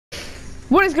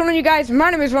What is going on, you guys? My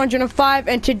name is Ron5,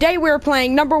 and today we're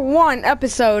playing number 1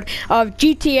 episode of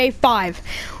GTA 5.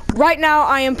 Right now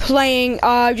I am playing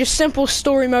just simple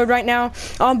story mode right now,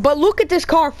 but look at this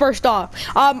car first off.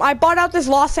 I bought out this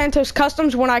Los Santos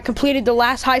Customs when I completed the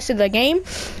last heist of the game,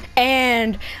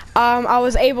 and I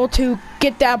was able to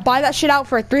buy that shit out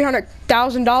for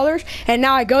 $300,000, and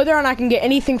now I go there and I can get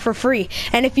anything for free.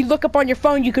 And if you look up on your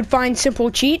phone, you could find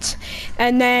simple cheats,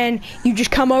 and then you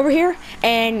just come over here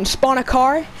and spawn a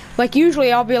car. Like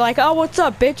usually I'll be like, oh, what's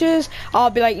up, bitches? I'll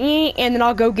be like, and then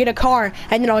I'll go get a car,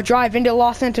 and then I'll drive into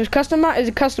Los Santos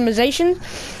customization,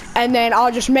 and then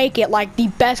I'll just make it like the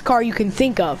best car you can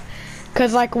think of.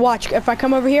 Cause like, watch, if I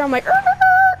come over here, I'm like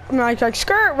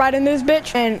skirt right in this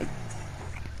bitch, and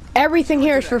everything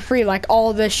here is for free. Like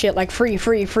all this shit, like free.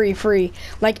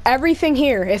 Like everything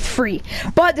here is free.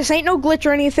 But this ain't no glitch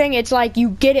or anything. It's like you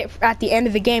get it at the end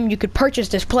of the game. You could purchase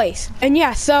this place. And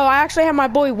yeah, so I actually have my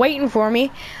boy waiting for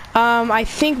me. I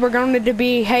think we're going to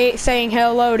be saying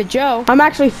hello to Joe. I'm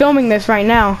actually filming this right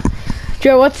now.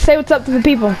 Joe, say what's up to the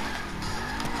people.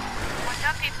 What's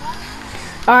up, people?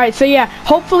 Alright, so yeah,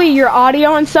 hopefully your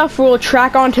audio and stuff will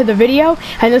track onto the video,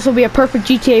 and this will be a perfect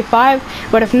GTA 5,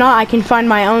 but if not, I can find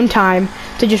my own time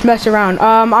to just mess around.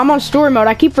 I'm on story mode.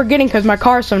 I keep forgetting because my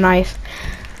car is so nice.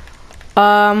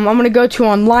 I'm gonna go to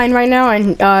online right now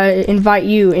and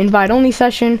invite only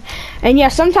session, and yeah,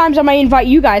 sometimes I might invite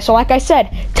you guys. So like I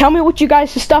said, tell me what you guys'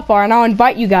 stuff are and I'll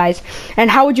invite you guys. And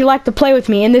how would you like to play with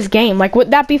me in this game? Like, would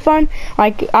that be fun?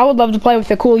 Like, I would love to play with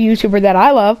a cool YouTuber that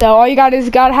I love. So all you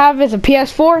gotta have is a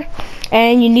PS4,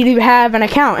 and you need to have an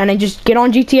account, and then just get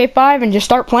on GTA 5 and just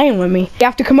start playing with me. You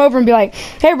have to come over and be like,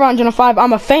 hey, Ron5,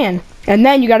 I'm a fan. And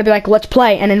then you gotta be like, let's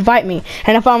play, and invite me.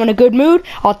 And if I'm in a good mood,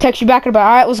 I'll text you back and be like,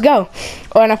 alright, let's go.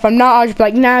 And if I'm not, I'll just be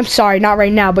like, nah, I'm sorry, not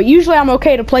right now. But usually I'm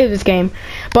okay to play this game.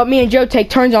 But me and Joe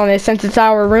take turns on this since it's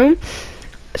our room.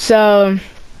 So,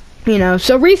 you know.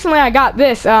 So recently I got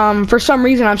this. For some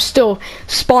reason I'm still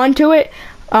spawned to it.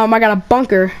 I got a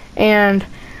bunker, and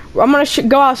I'm gonna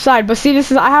go outside. But see,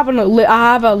 I have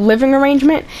a living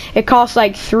arrangement. It costs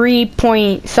like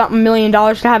 $3.something million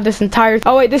to have this entire.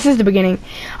 Oh wait, this is the beginning.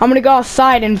 I'm gonna go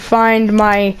outside and find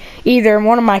either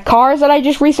one of my cars that I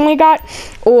just recently got,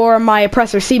 or my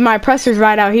oppressor. See, my oppressor's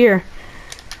right out here.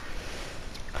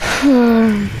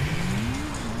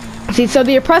 See, so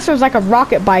the oppressor is like a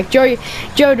rocket bike. Joe,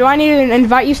 do I need to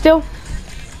invite you still?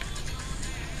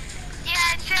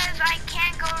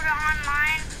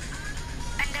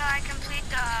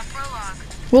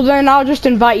 Well, then I'll just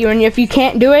invite you, and if you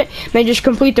can't do it, then just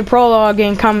complete the prologue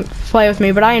and come play with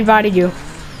me. But I invited you.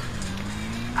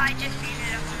 I just seen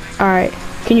it over there. Alright.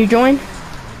 Can you join?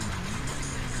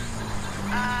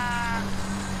 I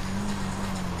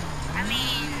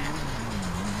mean...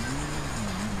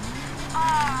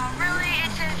 Oh, really?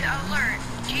 It says alert.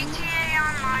 GTA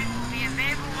Online will be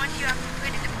available once you have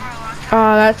completed the prologue.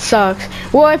 Oh, that sucks.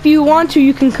 Well, if you want to,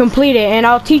 you can complete it, and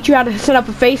I'll teach you how to set up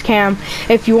a face cam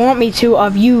if you want me to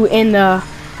of you in the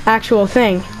actual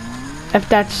thing, if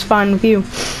that's fine with you.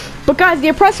 But guys, the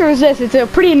oppressor is this. It's a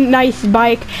pretty nice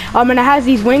bike, and it has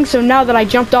these wings, so now that I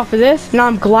jumped off of this, now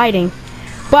I'm gliding.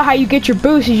 But how you get your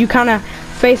boost is you kind of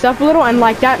face up a little, and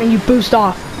like that, and you boost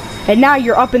off. And now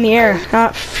you're up in the air.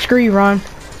 Screw you, Ron.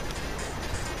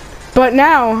 But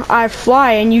now I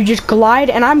fly and you just glide,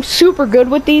 and I'm super good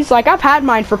with these. Like, I've had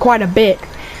mine for quite a bit,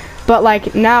 but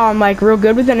like now I'm like real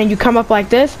good with it. And you come up like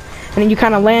this, and then you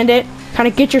kind of land it, kind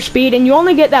of get your speed, and you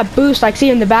only get that boost. Like, see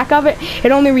in the back of it,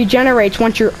 it only regenerates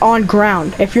once you're on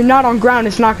ground. If you're not on ground,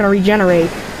 it's not going to regenerate.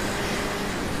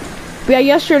 But yeah,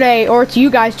 yesterday, or to you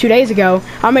guys 2 days ago,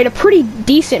 I made a pretty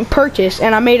decent purchase,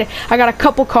 and I got a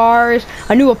couple cars,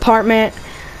 a new apartment.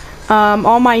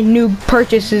 All my new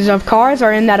purchases of cars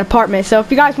are in that apartment. So if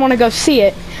you guys want to go see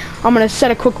it, I'm going to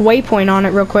set a quick waypoint on it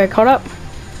real quick. Hold up.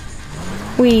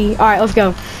 Alright, let's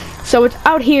go. So it's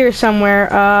out here somewhere.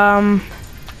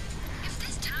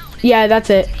 Yeah, that's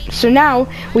it. So now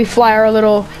we fly our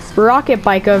little rocket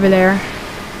bike over there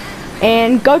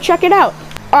and go check it out.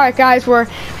 Alright guys,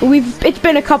 it's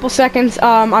been a couple seconds.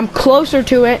 I'm closer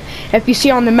to it. If you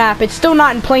see on the map, it's still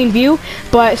not in plain view,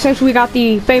 but since we got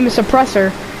the famous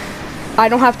oppressor, I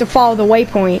don't have to follow the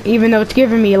waypoint, even though it's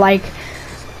giving me, like,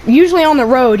 usually on the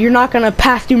road, you're not going to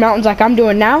pass through mountains like I'm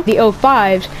doing now. The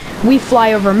 05s, we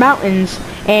fly over mountains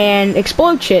and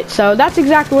explode shit, so that's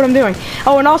exactly what I'm doing.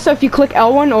 Oh, and also if you click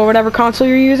L1 or whatever console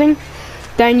you're using,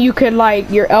 then you could, like,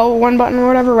 your L1 button or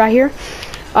whatever right here,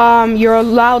 you're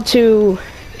allowed to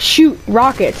shoot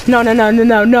rockets. No,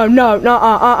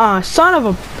 son of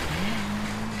a...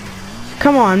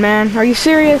 Come on, man, are you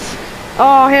serious?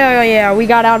 Oh, hell yeah, we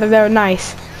got out of there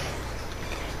nice.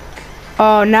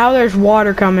 Oh, now there's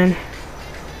water coming.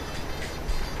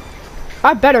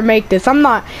 I better make this. I'm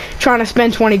not trying to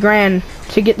spend 20 grand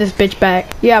to get this bitch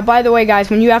back. Yeah, by the way,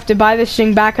 guys, when you have to buy this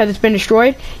thing back because it's been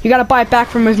destroyed, you gotta buy it back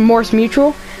from Morse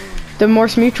Mutual. The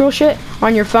Morse Mutual shit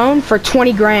on your phone for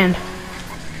 20 grand.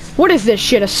 What is this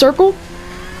shit, a circle?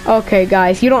 Okay,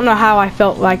 guys, you don't know how I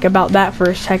felt like about that for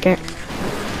a second.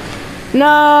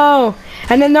 No!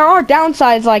 And then there are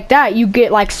downsides like that. You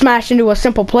get like smashed into a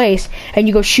simple place and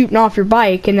you go shooting off your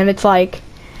bike and then it's like...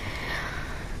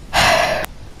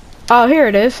 Oh, here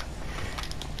it is.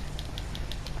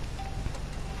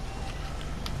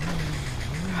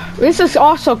 This is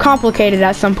also complicated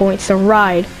at some points to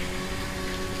ride.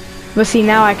 But see,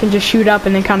 now I can just shoot up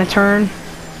and then kind of turn.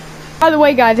 By the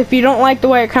way, guys, if you don't like the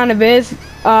way it kind of is,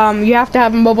 you have to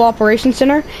have a mobile operations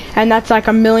center, and that's like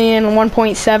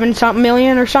 1.7 something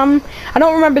million or something. I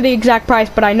don't remember the exact price,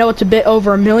 but I know it's a bit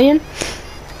over $1 million.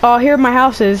 Oh, here my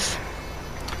house is.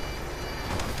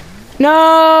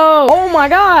 No! Oh my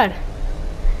god!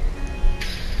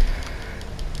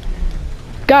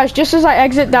 Guys, just as I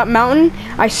exit that mountain,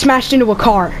 I smashed into a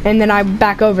car, and then I'm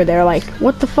back over there, like,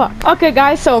 what the fuck? Okay,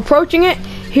 guys, so approaching it,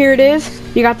 here it is.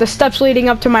 You got the steps leading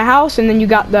up to my house, and then you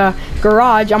got the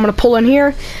garage. I'm gonna pull in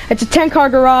here. It's a 10-car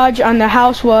garage, and the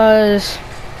house was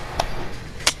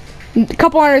a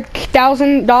couple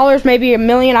 $100,000, maybe $1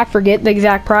 million, I forget the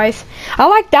exact price. I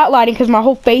like that lighting because my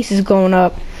whole face is glowing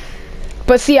up.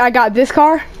 But see, I got this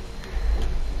car.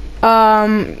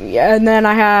 And then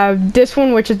I have this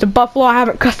one, which is the Buffalo. I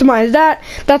haven't customized that.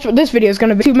 That's what this video is going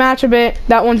to be. To match a bit,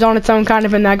 that one's on its own kind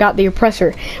of, and I got the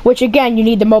oppressor, which again, you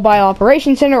need the Mobile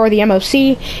Operations Center or the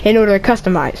MOC in order to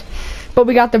customize. But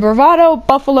we got the Bravado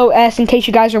Buffalo S, in case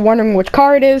you guys are wondering which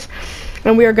car it is.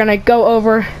 And we are going to go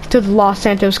over to the Los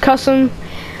Santos Custom,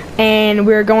 and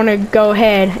we're going to go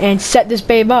ahead and set this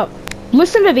babe up.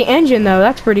 Listen to the engine though,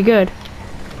 that's pretty good.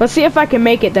 Let's see if I can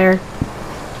make it there.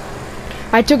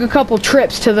 I took a couple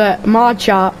trips to the mod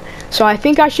shop, so I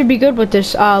think I should be good with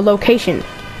this location.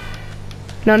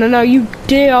 No, you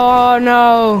did. Oh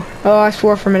no. Oh, I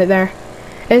swore for a minute there.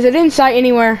 Is it in sight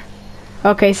anywhere?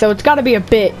 Okay, so it's got to be a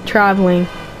bit traveling.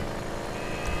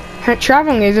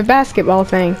 Traveling is a basketball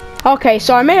thing. Okay,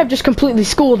 so I may have just completely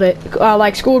schooled it,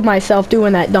 like schooled myself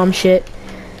doing that dumb shit,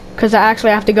 because I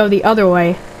actually have to go the other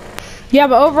way. Yeah,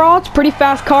 but overall, it's a pretty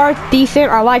fast car. It's decent.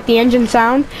 I like the engine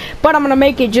sound. But I'm going to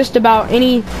make it just about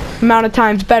any amount of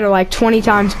times better, like 20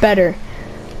 times better.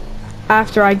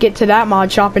 After I get to that mod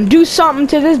shop and do something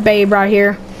to this babe right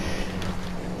here.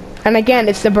 And again,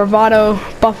 it's the Bravado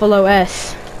Buffalo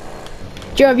S.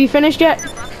 Joe, have you finished yet? Yeah,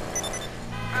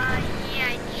 I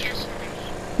just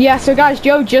finished. Yeah, so guys,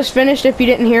 Joe just finished if you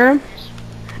didn't hear him.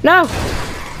 No!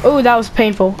 Oh, that was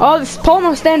painful. Oh, this pole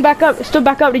almost stand back up. It stood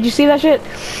back up. Did you see that shit?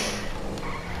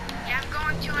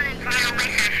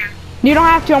 You don't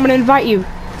have to, I'm gonna invite you.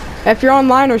 If you're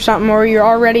online or something, or you're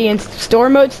already in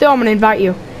store mode still, I'm gonna invite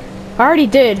you. I already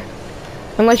did.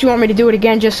 Unless you want me to do it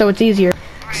again just so it's easier.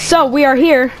 So, we are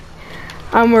here.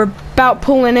 We're about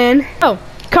pulling in. Oh,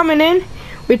 coming in.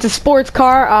 It's a sports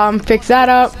car. Fix that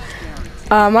up.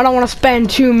 I don't want to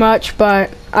spend too much, but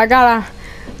I got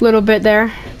a little bit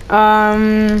there.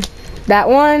 That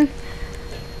one.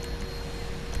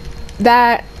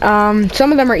 That,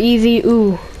 some of them are easy.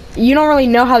 Ooh. You don't really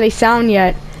know how they sound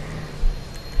yet.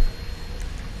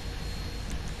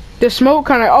 The smoke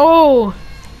kind of, oh,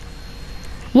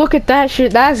 look at that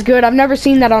shit. That's good. I've never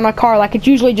seen that on a car. Like, it's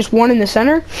usually just one in the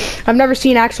center. I've never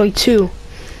seen actually two.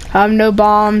 No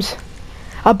bombs.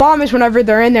 A bomb is whenever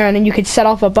they're in there and then you could set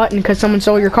off a button because someone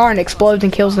stole your car and it explodes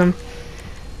and kills them.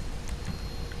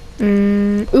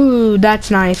 Ooh,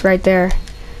 that's nice right there.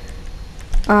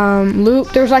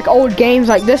 Loop. There's like old games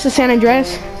like this is San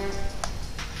Andreas.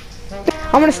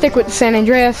 I'm gonna stick with San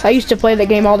Andreas. I used to play that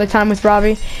game all the time with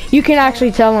Robbie. You can actually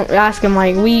ask him,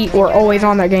 like, we were always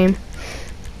on that game.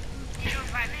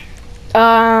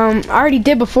 I already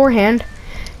did beforehand.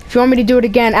 If you want me to do it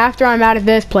again after I'm out of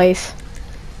this place.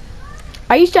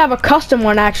 I used to have a custom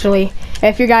one actually.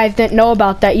 If you guys didn't know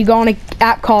about that, you go on an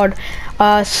app called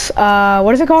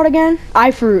what is it called again?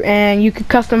 iFruit, and you could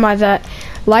customize that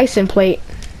license plate.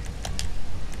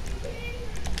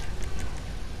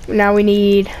 Now we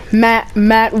need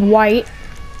matte white.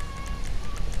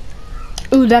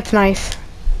 Ooh, that's nice.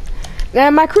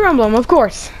 And my crew emblem, of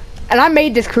course. And I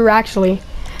made this crew actually.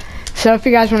 So if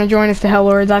you guys want to join us, the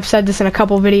Hellords, I've said this in a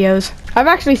couple videos. I've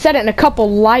actually said it in a couple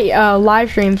live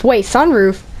streams. Wait,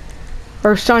 sunroof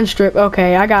or sunstrip?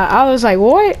 Okay, I was like,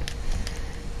 what?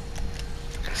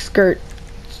 Skirt.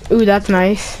 Ooh, that's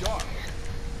nice.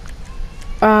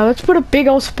 Let's put a big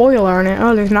old spoiler on it.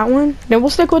 Oh, there's not one? Then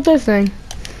we'll stick with this thing.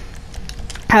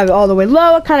 have it all the way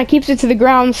low. It kind of keeps it to the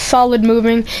ground, solid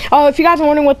moving. Oh, if you guys are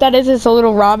wondering what that is, it's a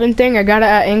little Robin thing. I got it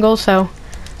at angle, so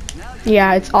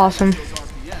yeah, it's awesome.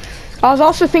 I was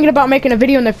also thinking about making a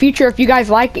video in the future. If you guys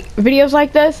like videos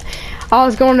like this, I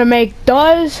was going to make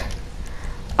does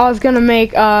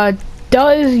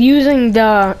using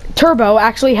the turbo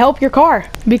actually help your car?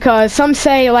 Because some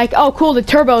say like, oh cool, the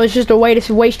turbo is just a way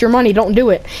to waste your money, don't do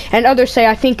it. And others say,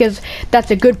 I think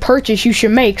that's a good purchase you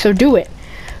should make, so do it.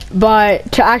 But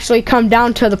to actually come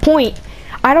down to the point,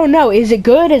 I don't know, is it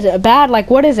good, is it bad, like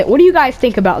what is it? What do you guys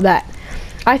think about that?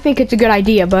 I think it's a good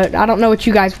idea, but I don't know what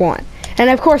you guys want. And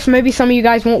of course, maybe some of you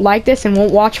guys won't like this and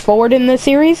won't watch forward in this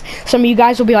series. Some of you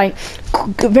guys will be like,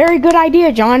 very good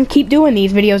idea, John. Keep doing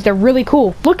these videos. They're really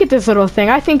cool. Look at this little thing.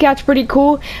 I think that's pretty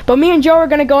cool. But me and Joe are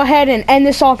going to go ahead and end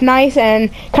this off nice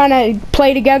and kind of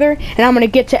play together. And I'm going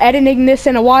to get to editing this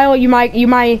in a while. You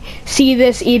might see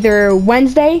this either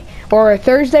Wednesday or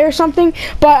Thursday or something.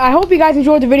 But I hope you guys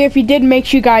enjoyed the video. If you did, make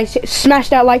sure you guys smash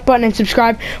that like button and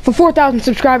subscribe for 4,000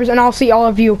 subscribers. And I'll see all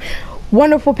of you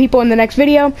wonderful people in the next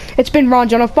video. It's been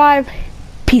RonJohn05.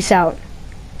 Peace out.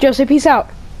 Joe, say peace out.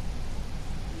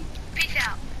 Peace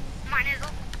out. Mine is.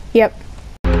 Yep.